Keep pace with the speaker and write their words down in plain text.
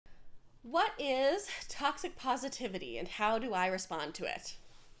What is toxic positivity and how do I respond to it?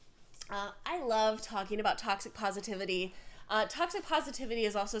 I love talking about toxic positivity. Toxic positivity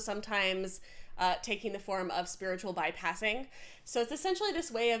is also sometimes taking the form of spiritual bypassing. So it's essentially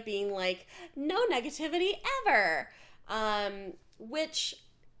this way of being like, no negativity ever. Which,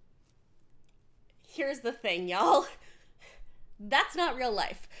 here's the thing, y'all. That's not real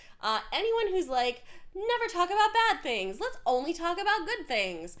life. Anyone who's like, never talk about bad things, let's only talk about good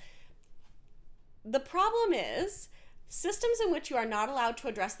things. The problem is, systems in which you are not allowed to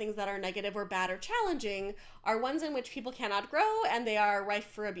address things that are negative or bad or challenging are ones in which people cannot grow and they are rife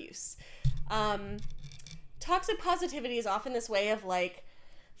for abuse. Toxic positivity is often this way of like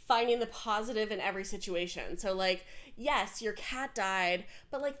finding the positive in every situation. So like, yes, your cat died,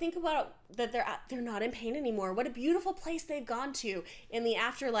 but like think about that they're not in pain anymore. What a beautiful place they've gone to in the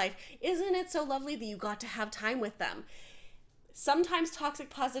afterlife. Isn't it so lovely that you got to have time with them? Sometimes toxic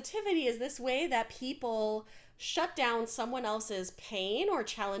positivity is this way that people shut down someone else's pain or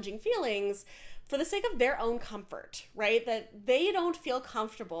challenging feelings for the sake of their own comfort, right? That they don't feel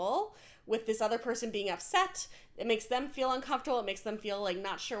comfortable with this other person being upset. It makes them feel uncomfortable. It makes them feel like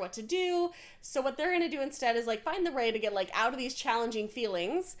not sure what to do. So what they're going to do instead is like find the way to get like out of these challenging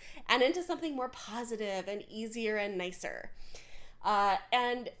feelings and into something more positive and easier and nicer.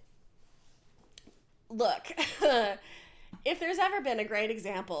 And look, if there's ever been a great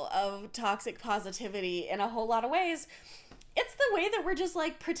example of toxic positivity in a whole lot of ways, it's the way that we're just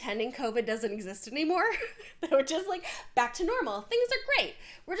like pretending COVID doesn't exist anymore. That we're just like back to normal. Things are great.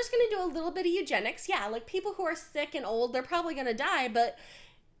 We're just going to do a little bit of eugenics. Yeah, like people who are sick and old, they're probably going to die, but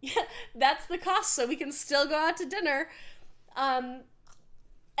yeah, that's the cost so we can still go out to dinner. And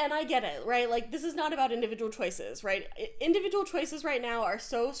I get it, right? Like this is not about individual choices, right? Individual choices right now are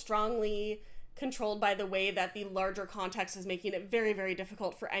so strongly controlled by the way that the larger context is making it very, very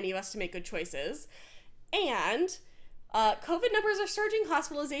difficult for any of us to make good choices. And COVID numbers are surging,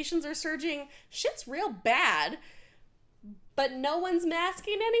 hospitalizations are surging, shit's real bad, but no one's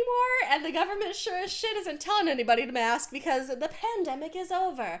masking anymore, and the government sure as shit isn't telling anybody to mask because the pandemic is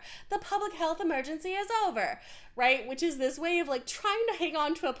over, the public health emergency is over, right? Which is this way of like trying to hang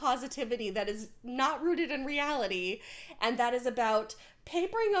on to a positivity that is not rooted in reality, and that is about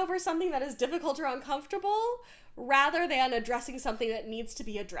papering over something that is difficult or uncomfortable rather than addressing something that needs to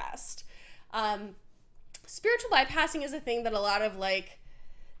be addressed. Spiritual bypassing is a thing that a lot of like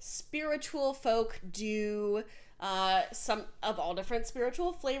spiritual folk do, some of all different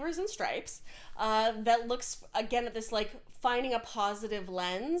spiritual flavors and stripes, that looks again at this like finding a positive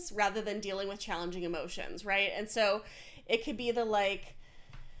lens rather than dealing with challenging emotions, right? And so it could be the like,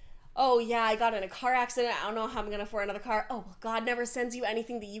 oh yeah, I got in a car accident, I don't know how I'm gonna afford another car. Oh, well, God never sends you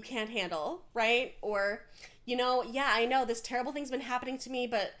anything that you can't handle, right? Or, you know, yeah, I know this terrible thing's been happening to me,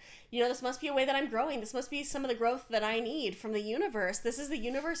 but you know, this must be a way that I'm growing. This must be some of the growth that I need from the universe. This is the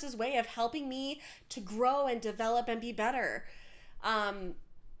universe's way of helping me to grow and develop and be better.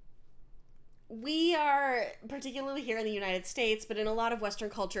 We are, particularly here in the United States, but in a lot of Western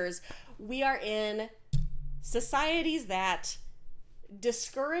cultures, we are in societies that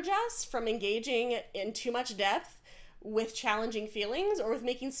discourage us from engaging in too much depth with challenging feelings or with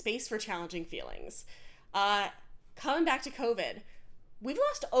making space for challenging feelings. Coming back to COVID, we've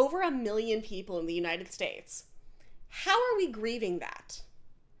lost over 1 million people in the United States. How are we grieving that?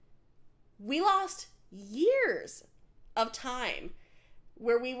 We lost years of time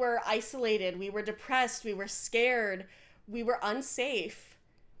where we were isolated, we were depressed, we were scared, we were unsafe.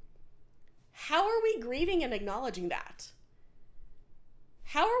 How are we grieving and acknowledging that?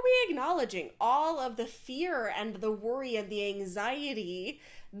 How are we acknowledging all of the fear and the worry and the anxiety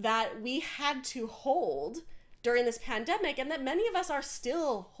that we had to hold during this pandemic and that many of us are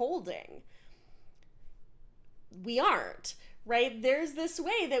still holding? We aren't, right? There's this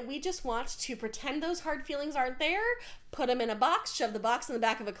way that we just want to pretend those hard feelings aren't there, put them in a box, shove the box in the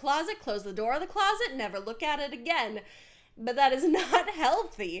back of a closet, close the door of the closet, never look at it again. But that is not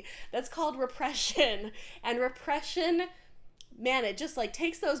healthy. That's called repression. And repression, man, it just like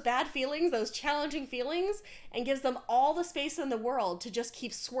takes those bad feelings, those challenging feelings, and gives them all the space in the world to just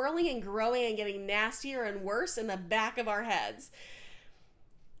keep swirling and growing and getting nastier and worse in the back of our heads.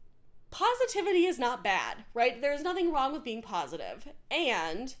 Positivity is not bad, right? There's nothing wrong with being positive,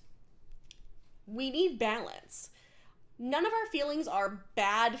 and we need balance. None of our feelings are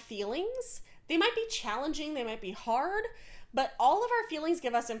bad feelings. They might be challenging, they might be hard, but all of our feelings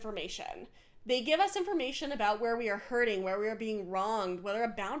give us information. They give us information about where we are hurting, where we are being wronged, whether a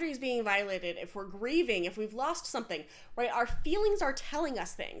boundary is being violated, if we're grieving, if we've lost something, right? Our feelings are telling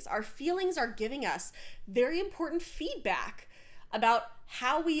us things. Our feelings are giving us very important feedback about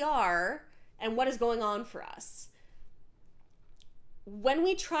how we are and what is going on for us. When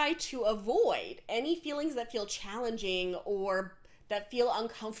we try to avoid any feelings that feel challenging or that feel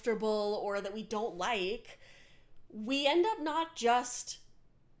uncomfortable or that we don't like, we end up not just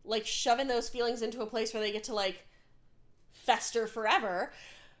like shoving those feelings into a place where they get to like fester forever.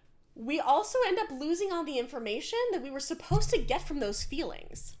 We also end up losing all the information that we were supposed to get from those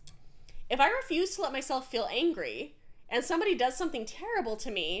feelings. If I refuse to let myself feel angry and somebody does something terrible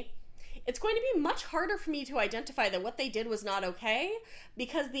to me, it's going to be much harder for me to identify that what they did was not okay,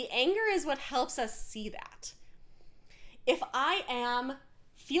 because the anger is what helps us see that. If I am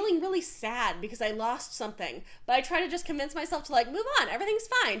feeling really sad because I lost something, but I try to just convince myself to like, move on, everything's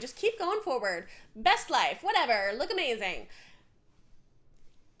fine, just keep going forward, best life, whatever, look amazing,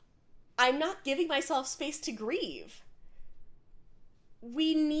 I'm not giving myself space to grieve.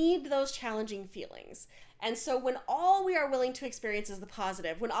 We need those challenging feelings. And so when all we are willing to experience is the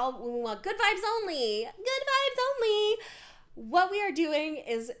positive, when we want good vibes only, what we are doing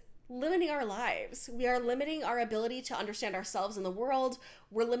is limiting our lives. We are limiting our ability to understand ourselves in the world.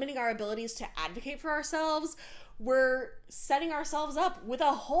 We're limiting our abilities to advocate for ourselves. We're setting ourselves up with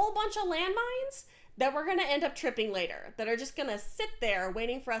a whole bunch of landmines that we're going to end up tripping later, that are just going to sit there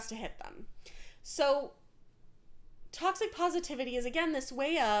waiting for us to hit them. So toxic positivity is, again, this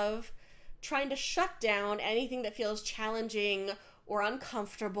way of trying to shut down anything that feels challenging or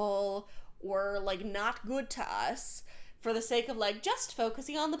uncomfortable or like not good to us for the sake of like just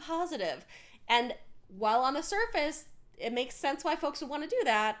focusing on the positive. And while on the surface it makes sense why folks would want to do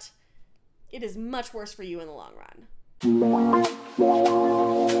that, it is much worse for you in the long run.